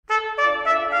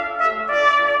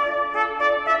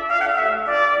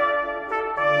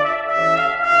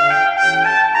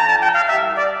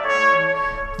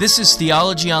This is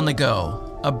Theology on the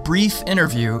Go, a brief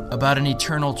interview about an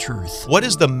eternal truth. What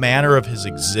is the manner of his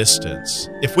existence?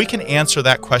 If we can answer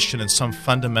that question in some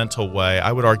fundamental way,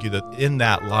 I would argue that in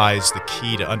that lies the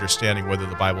key to understanding whether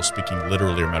the Bible is speaking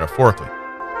literally or metaphorically.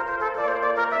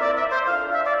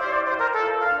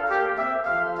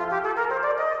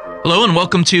 Hello and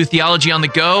welcome to Theology on the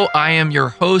Go. I am your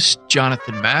host,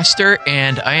 Jonathan Master,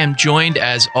 and I am joined,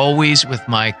 as always, with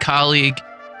my colleague,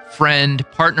 friend,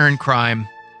 partner in crime,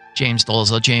 James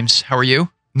Dolza. James, how are you?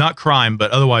 Not crime, but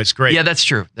otherwise great. Yeah, that's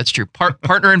true. That's true.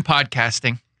 Partner in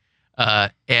podcasting.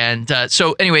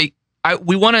 So anyway,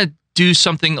 we want to do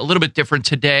something a little bit different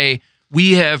today.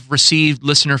 We have received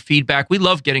listener feedback. We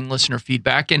love getting listener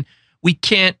feedback, and we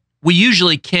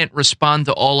usually can't respond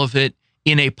to all of it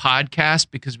in a podcast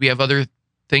because we have other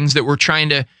things that we're trying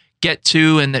to get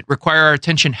to and that require our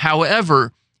attention.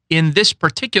 However, in this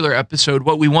particular episode,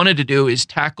 what we wanted to do is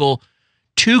tackle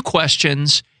two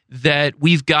questions that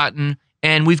we've gotten,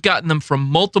 and we've gotten them from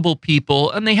multiple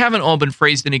people, and they haven't all been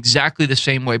phrased in exactly the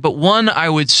same way. But one, I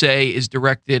would say, is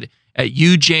directed at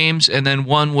you, James, and then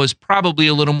one was probably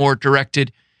a little more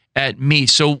directed at me.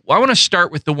 So I want to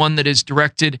start with the one that is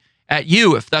directed at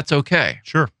you, if that's okay.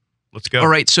 Sure. Let's go. All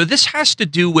right. So this has to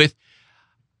do with,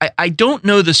 I don't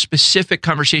know the specific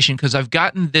conversation because I've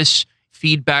gotten this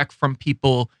feedback from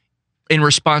people in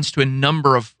response to a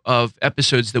number of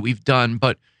episodes that we've done,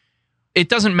 but it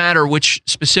doesn't matter which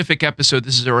specific episode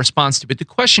this is a response to. But the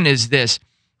question is this: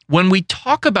 when we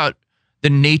talk about the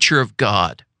nature of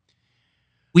God,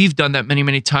 we've done that many,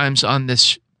 many times on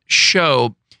this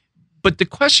show, but the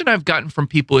question I've gotten from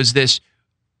people is this: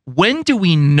 when do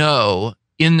we know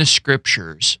in the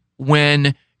scriptures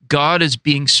when God is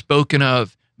being spoken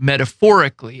of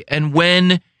metaphorically, and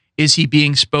when is he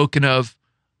being spoken of,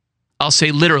 I'll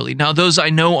say, literally? Now, those I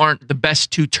know aren't the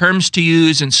best two terms to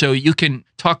use, and so you can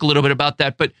talk a little bit about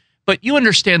that, but you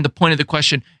understand the point of the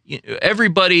question.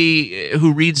 Everybody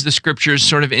who reads the scriptures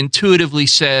sort of intuitively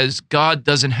says God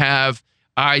doesn't have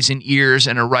eyes and ears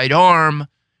and a right arm,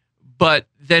 but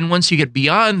then once you get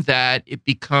beyond that, it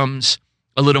becomes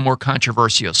a little more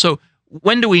controversial. So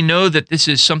when do we know that this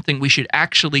is something we should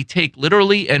actually take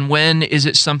literally, and when is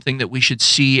it something that we should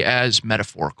see as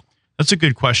metaphorical? That's a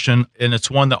good question, and it's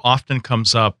one that often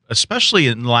comes up, especially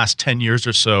in the last 10 years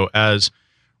or so, as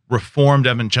Reformed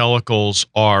evangelicals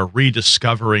are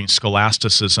rediscovering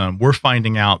scholasticism. We're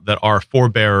finding out that our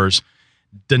forebears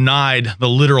denied the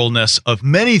literalness of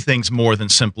many things more than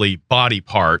simply body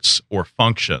parts or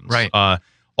functions. Right.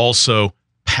 Also,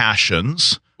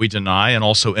 passions we deny, and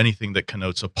also anything that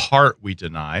connotes a part we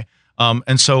deny.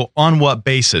 And so on what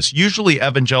basis? Usually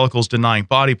evangelicals denying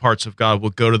body parts of God will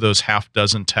go to those half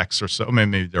dozen texts or so,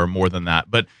 maybe there are more than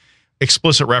that, but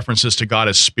explicit references to God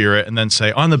as spirit, and then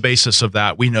say, on the basis of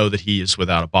that, we know that he is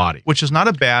without a body, which is not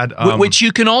a bad... which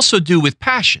you can also do with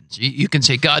passions. You can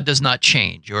say God does not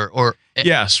change, or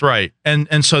Yes, right.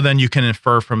 And so then you can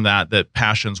infer from that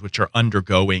passions, which are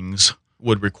undergoings,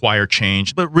 would require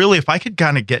change. But really, if I could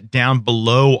kind of get down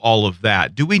below all of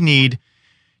that, do we need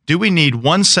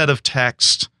one set of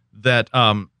texts that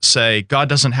say God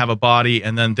doesn't have a body,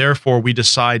 and then therefore we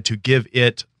decide to give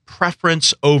it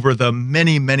preference over the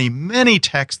many, many, many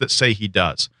texts that say he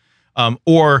does?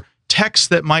 Or texts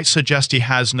that might suggest he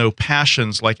has no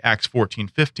passions, like Acts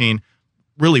 14:15,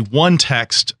 really one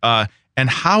text, and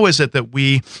how is it that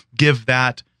we give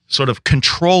that sort of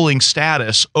controlling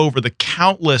status over the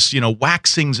countless,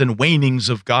 waxings and wanings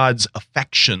of God's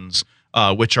affections,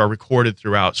 which are recorded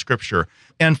throughout Scripture?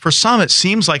 And for some, it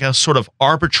seems like a sort of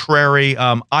arbitrary,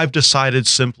 I've decided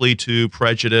simply to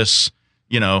prejudice,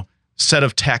 set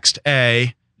of text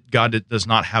A, God does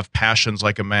not have passions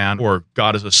like a man, or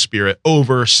God is a spirit,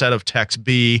 over set of text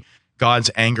B, God's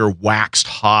anger waxed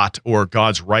hot, or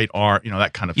God's right arm,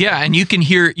 that kind of thing. Yeah, and you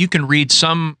can read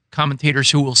some commentators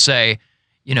who will say,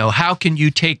 how can you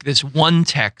take this one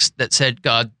text that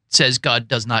says God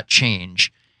does not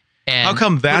change? And how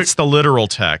come that's the literal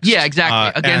text? Yeah,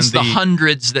 exactly. Against the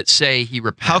hundreds that say he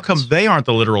repents. How come they aren't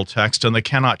the literal text and the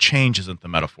cannot change isn't the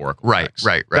metaphorical text?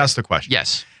 Right. That's the question.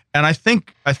 Yes. And I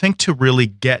think to really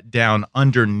get down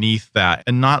underneath that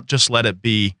and not just let it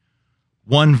be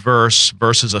one verse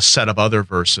versus a set of other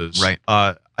verses. Right.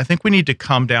 I think we need to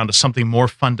come down to something more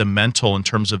fundamental in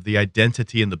terms of the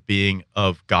identity and the being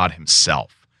of God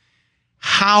himself.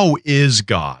 How is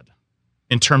God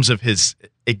in terms of his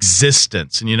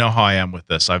existence? And you know how I am with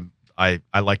this. I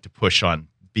like to push on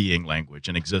being language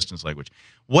and existence language.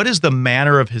 What is the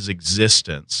manner of his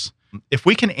existence? If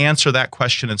we can answer that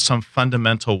question in some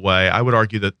fundamental way, I would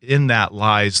argue that in that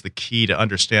lies the key to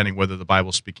understanding whether the Bible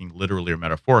is speaking literally or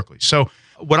metaphorically. So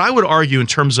what I would argue in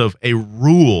terms of a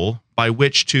rule by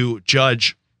which to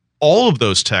judge all of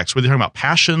those texts, whether you're talking about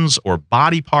passions or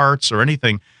body parts or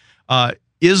anything,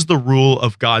 is the rule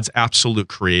of God's absolute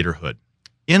creatorhood.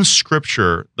 In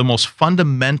Scripture, the most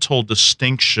fundamental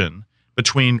distinction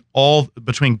between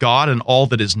God and all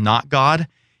that is not God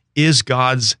is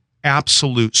God's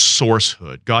absolute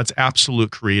sourcehood, God's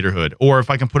absolute creatorhood, or if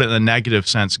I can put it in a negative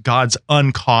sense, God's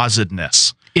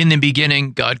uncausedness. In the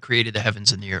beginning, God created the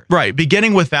heavens and the earth. Right.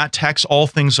 Beginning with that text, all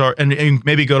things are, and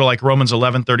maybe go to like Romans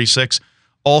 11:36,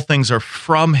 all things are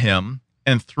from him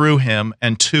and through him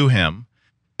and to him.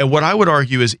 And what I would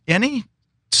argue is any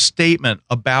statement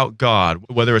about God,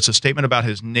 whether it's a statement about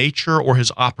his nature or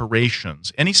his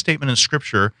operations, any statement in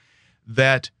Scripture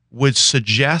that would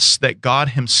suggest that God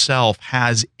himself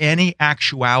has any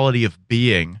actuality of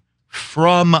being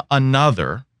from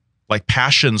another, like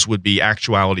passions would be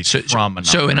actualities from another.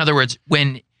 So in other words,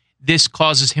 when this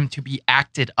causes him to be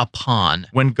acted upon,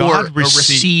 when God or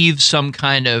receives some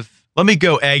kind of... Let me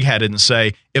go eggheaded and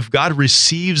say, if God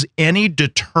receives any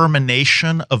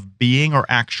determination of being or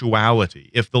actuality,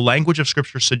 if the language of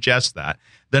Scripture suggests that,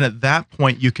 then at that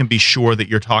point you can be sure that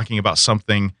you're talking about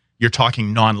something, you're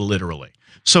talking non-literally.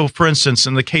 So, for instance,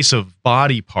 in the case of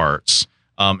body parts,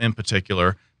 in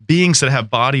particular, beings that have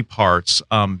body parts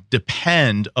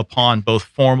depend upon both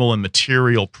formal and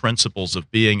material principles of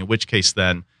being, in which case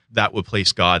then that would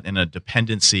place God in a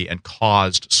dependency and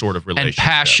caused sort of relationship. And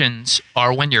passions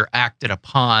are when you're acted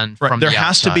upon right. from there the outside.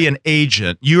 has to be an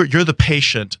agent. You're the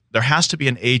patient. There has to be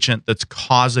an agent that's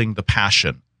causing the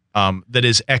passion that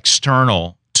is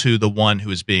external to the one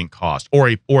who is being caused. Or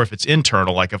if it's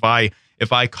internal, like if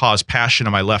I cause passion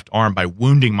in my left arm by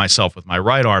wounding myself with my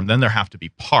right arm, then there have to be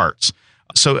parts.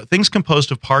 So things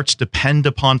composed of parts depend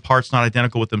upon parts not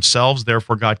identical with themselves.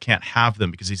 Therefore, God can't have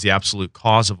them because he's the absolute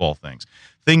cause of all things.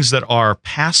 Things that are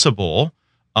passible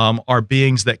are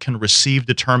beings that can receive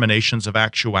determinations of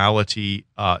actuality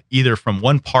either from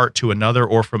one part to another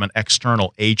or from an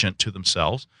external agent to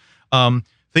themselves.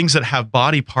 Things that have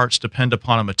body parts depend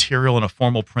upon a material and a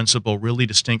formal principle really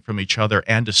distinct from each other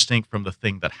and distinct from the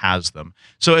thing that has them.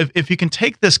 So if you can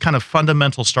take this kind of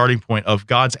fundamental starting point of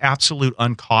God's absolute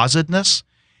uncausedness,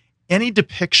 any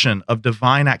depiction of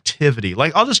divine activity,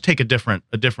 like I'll just take a different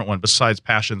one besides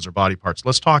passions or body parts.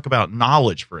 Let's talk about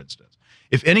knowledge, for instance.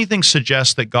 If anything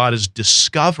suggests that God is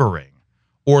discovering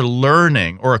or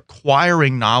learning or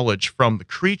acquiring knowledge from the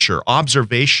creature,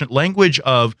 observation, language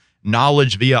of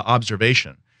knowledge via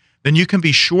observation, then you can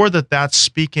be sure that that's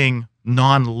speaking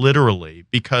non-literally,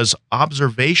 because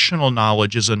observational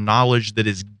knowledge is a knowledge that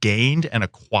is gained and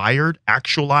acquired,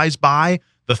 actualized by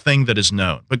the thing that is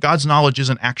known. But God's knowledge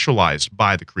isn't actualized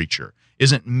by the creature,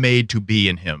 isn't made to be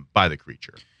in him by the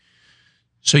creature.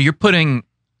 So you're putting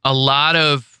a lot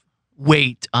of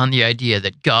weight on the idea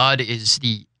that God is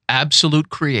the absolute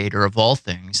creator of all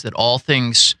things, that all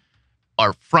things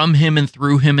are from him and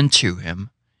through him and to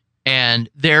him, and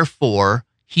therefore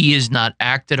he is not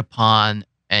acted upon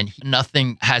and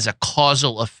nothing has a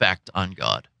causal effect on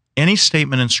God. Any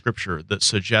statement in Scripture that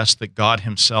suggests that God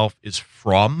himself is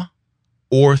from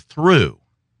or through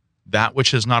that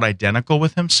which is not identical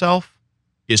with himself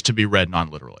is to be read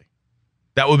non-literally.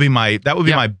 That would be my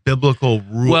biblical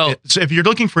rule. Well, so if you're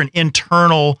looking for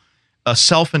a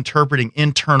self-interpreting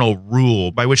internal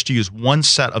rule by which to use one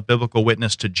set of biblical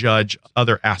witness to judge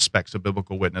other aspects of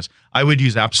biblical witness, I would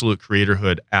use absolute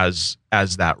creatorhood as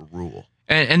that rule.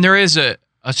 And there is a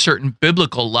certain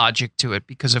biblical logic to it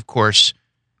because, of course,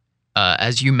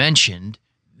 as you mentioned,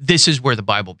 this is where the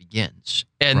Bible begins.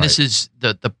 And right. This is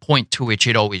the point to which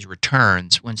it always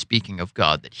returns when speaking of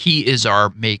God, that he is our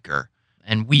maker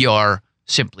and we are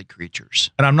simply creatures.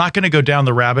 And I'm not going to go down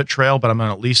the rabbit trail, but I'm going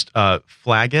to at least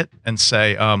flag it and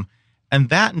say, and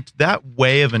that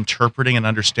way of interpreting and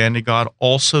understanding God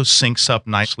also syncs up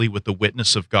nicely with the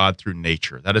witness of God through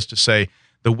nature. That is to say,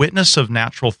 the witness of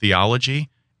natural theology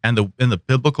and the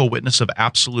biblical witness of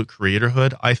absolute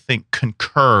creatorhood, I think,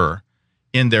 concur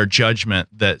in their judgment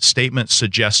that statements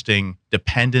suggesting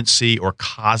dependency or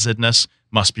causedness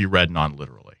must be read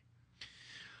non-literally.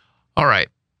 All right.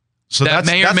 So that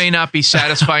may or may not be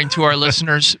satisfying to our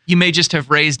listeners. You may just have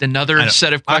raised another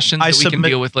set of questions that we can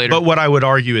deal with later. But what I would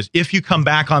argue is, if you come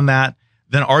back on that,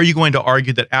 then are you going to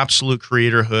argue that absolute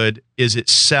creatorhood is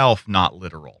itself not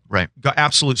literal? Right.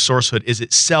 Absolute sourcehood is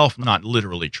itself not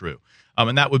literally true.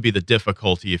 And that would be the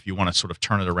difficulty if you want to sort of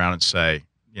turn it around and say,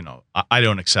 I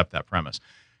don't accept that premise.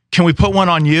 Can we put one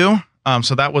on you?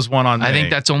 So that was one on me. I think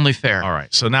that's only fair. All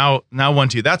right. So now one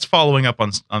to you. That's following up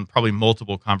on probably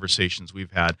multiple conversations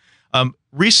we've had.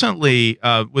 Recently,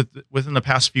 within the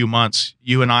past few months,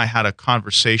 you and I had a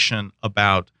conversation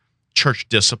about church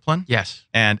discipline. Yes.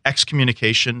 And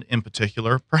excommunication in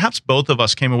particular. Perhaps both of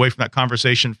us came away from that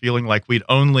conversation feeling like we'd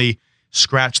only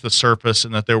scratched the surface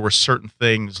and that there were certain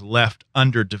things left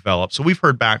underdeveloped. So we've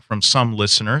heard back from some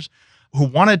listeners who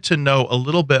wanted to know a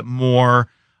little bit more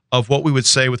of what we would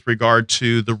say with regard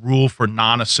to the rule for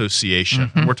non-association.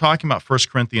 Mm-hmm. And we're talking about 1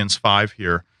 Corinthians 5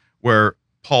 here, where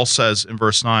Paul says in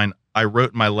verse 9, I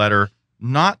wrote in my letter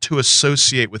not to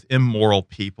associate with immoral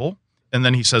people. And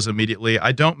then he says immediately,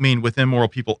 I don't mean with immoral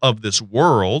people of this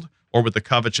world, or with the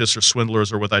covetous or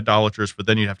swindlers or with idolaters, for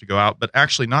then you'd have to go out, but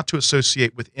actually not to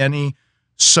associate with any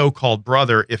so-called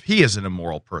brother if he is an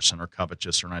immoral person or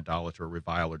covetous or an idolater or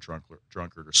reviler,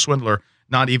 drunkard or swindler,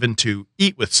 not even to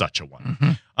eat with such a one.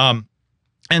 Mm-hmm.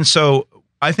 And so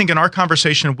I think in our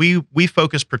conversation, we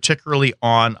focus particularly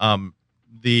on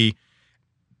the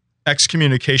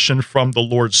excommunication from the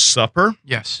Lord's Supper.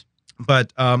 Yes.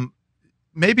 But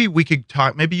maybe we could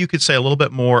talk, maybe you could say a little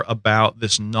bit more about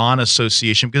this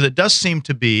non-association, because it does seem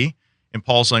to be, in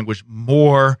Paul's language,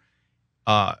 more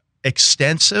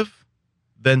extensive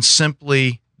than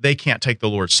simply they can't take the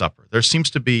Lord's Supper. There seems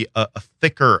to be a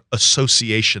thicker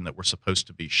association that we're supposed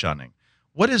to be shunning.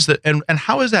 What is and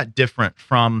how is that different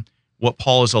from what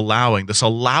Paul is allowing, this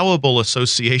allowable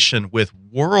association with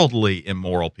worldly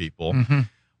immoral people? Mm-hmm.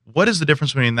 What is the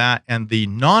difference between that and the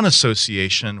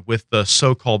non-association with the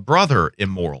so-called brother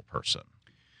immoral person?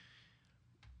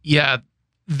 Yeah,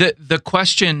 the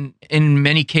question in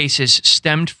many cases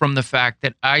stemmed from the fact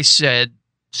that I said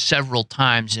several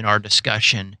times in our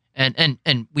discussion,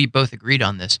 and we both agreed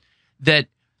on this, that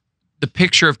the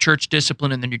picture of church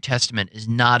discipline in the New Testament is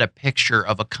not a picture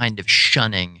of a kind of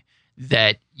shunning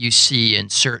that you see in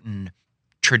certain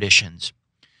traditions.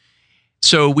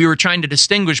 So we were trying to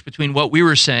distinguish between what we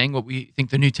were saying, what we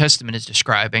think the New Testament is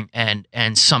describing, and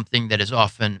something that is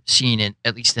often seen in,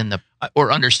 at least in the,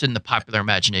 or understood in the popular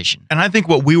imagination. And I think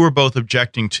what we were both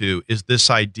objecting to is this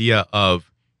idea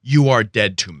of you are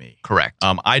dead to me. Correct.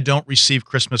 I don't receive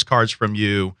Christmas cards from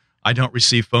you. I don't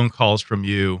receive phone calls from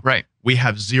you. Right. We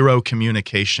have zero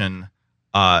communication.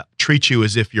 Treat you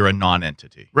as if you're a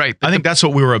non-entity. Right. I think that's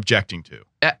what we were objecting to.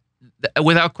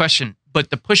 Without question. But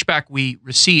the pushback we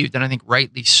received, and I think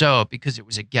rightly so, because it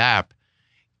was a gap,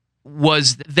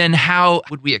 was then how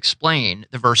would we explain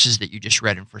the verses that you just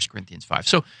read in 1 Corinthians 5?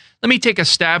 So let me take a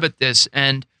stab at this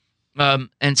and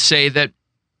say that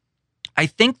I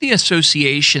think the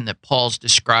association that Paul's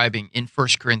describing in 1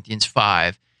 Corinthians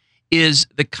 5 is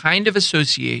the kind of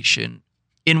association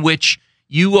in which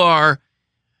you are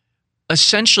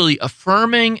essentially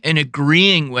affirming and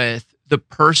agreeing with the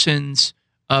person's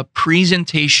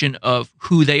presentation of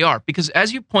who they are. Because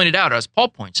as you pointed out, as Paul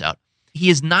points out, he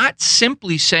is not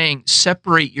simply saying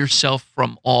separate yourself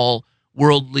from all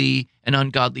worldly and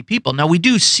ungodly people. Now, we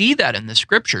do see that in the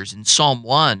scriptures. In Psalm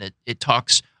 1, it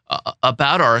talks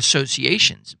about our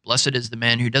associations. Blessed is the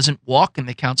man who doesn't walk in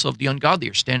the counsel of the ungodly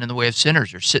or stand in the way of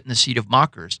sinners or sit in the seat of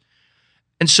mockers.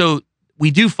 And so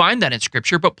we do find that in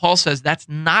scripture, but Paul says that's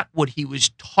not what he was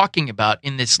talking about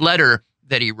in this letter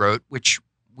that he wrote, which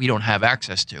we don't have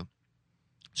access to.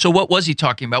 So what was he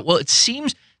talking about? Well, it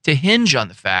seems to hinge on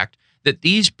the fact that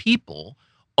these people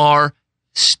are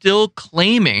still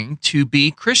claiming to be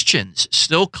Christians,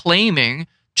 still claiming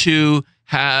to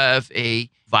have a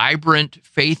vibrant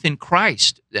faith in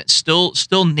Christ, that's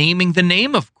still naming the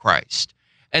name of Christ.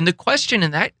 And the question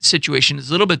in that situation is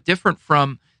a little bit different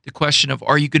from the question of,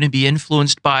 are you going to be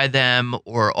influenced by them,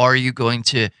 or are you going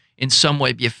to in some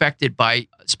way be affected by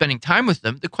spending time with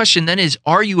them? The question then is,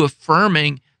 are you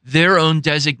affirming their own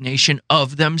designation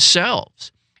of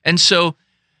themselves? And so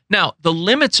now the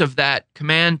limits of that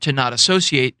command to not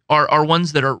associate are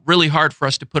ones that are really hard for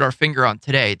us to put our finger on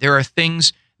today. There are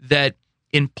things that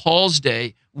in Paul's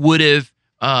day would have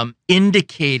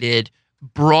indicated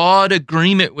broad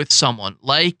agreement with someone,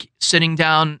 like sitting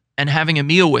down and having a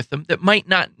meal with them, that might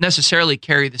not necessarily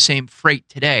carry the same freight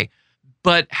today.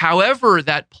 But however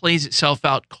that plays itself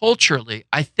out culturally,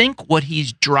 I think what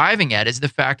he's driving at is the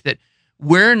fact that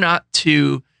we're not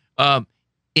to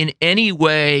in any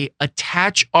way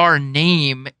attach our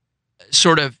name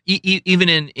sort of even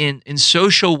in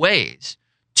social ways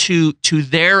to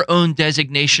their own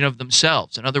designation of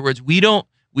themselves. In other words, we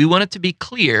want it to be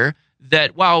clear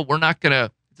that while we're not going to,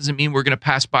 it doesn't mean we're going to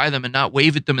pass by them and not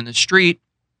wave at them in the street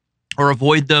or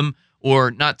avoid them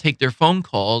or not take their phone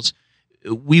calls.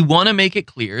 We want to make it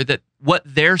clear that what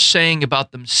they're saying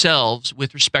about themselves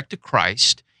with respect to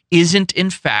Christ isn't in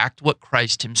fact what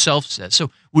Christ himself says. So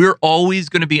we're always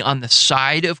going to be on the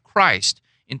side of Christ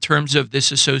in terms of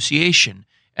this association.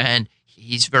 And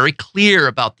he's very clear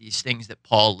about these things that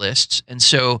Paul lists. And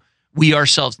so we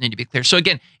ourselves need to be clear. So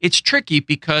again, it's tricky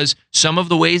because some of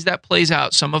the ways that plays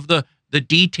out, some of the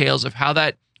details of how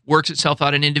that works itself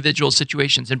out in individual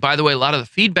situations. And by the way, a lot of the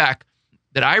feedback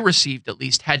that I received at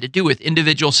least had to do with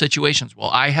individual situations. Well,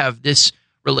 I have this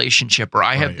relationship or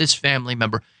I have this family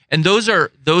member. And those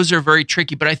are very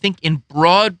tricky. But I think in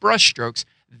broad brushstrokes,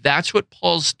 that's what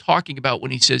Paul's talking about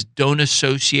when he says, don't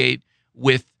associate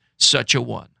with such a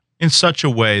one. In such a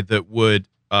way that would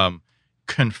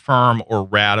confirm or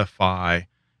ratify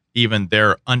even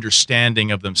their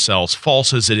understanding of themselves,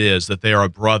 false as it is, that they are a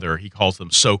brother. He calls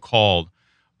them so-called.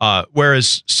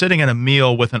 Whereas sitting at a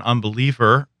meal with an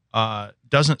unbeliever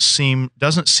doesn't seem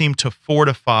to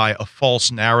fortify a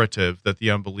false narrative that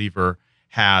the unbeliever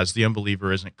has. The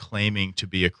unbeliever isn't claiming to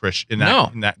be a Christian.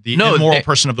 The immoral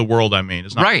person of the world,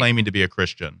 is not claiming to be a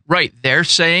Christian. Right. They're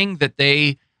saying that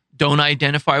they don't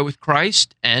identify with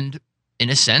Christ, and in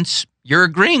a sense, you're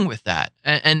agreeing with that.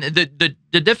 And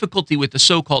the difficulty with the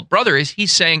so-called brother is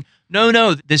he's saying,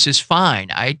 no, this is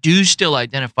fine. I do still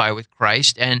identify with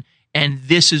Christ, and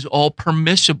this is all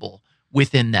permissible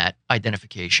within that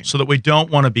identification. So that we don't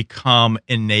want to become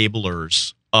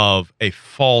enablers of a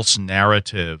false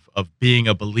narrative of being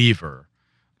a believer,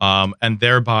 and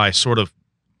thereby sort of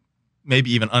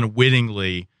maybe even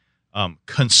unwittingly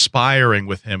conspiring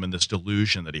with him in this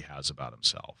delusion that he has about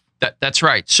himself. That's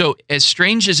right. So as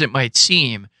strange as it might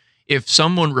seem, if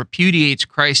someone repudiates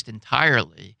Christ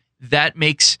entirely, that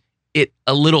makes it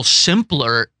a little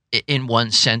simpler in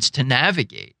one sense to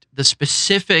navigate. The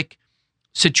specific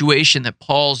situation that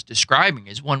Paul's describing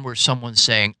is one where someone's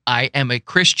saying, I am a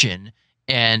Christian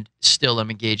and still am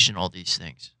engaged in all these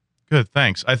things. Good,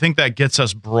 thanks. I think that gets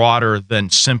us broader than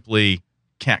simply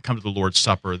can't come to the Lord's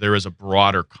Supper. There is a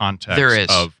broader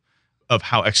context of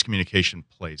how excommunication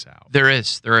plays out. There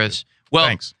is. Well,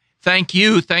 thanks. Thank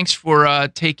you. Thanks for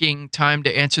taking time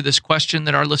to answer this question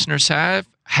that our listeners have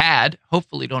had,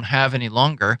 hopefully don't have any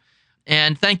longer.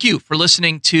 And thank you for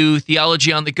listening to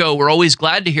Theology on the Go. We're always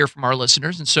glad to hear from our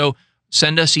listeners. And so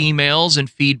send us emails and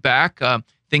feedback,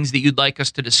 things that you'd like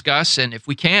us to discuss. And if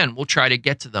we can, we'll try to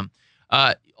get to them.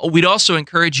 We'd also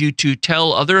encourage you to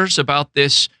tell others about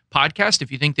this podcast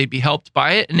if you think they'd be helped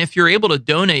by it. And if you're able to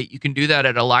donate, you can do that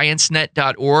at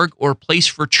alliancenet.org or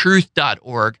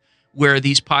placefortruth.org, where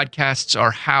these podcasts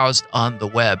are housed on the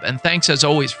web. And thanks, as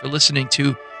always, for listening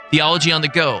to Theology on the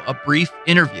Go, a brief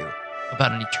interview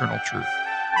about an eternal truth.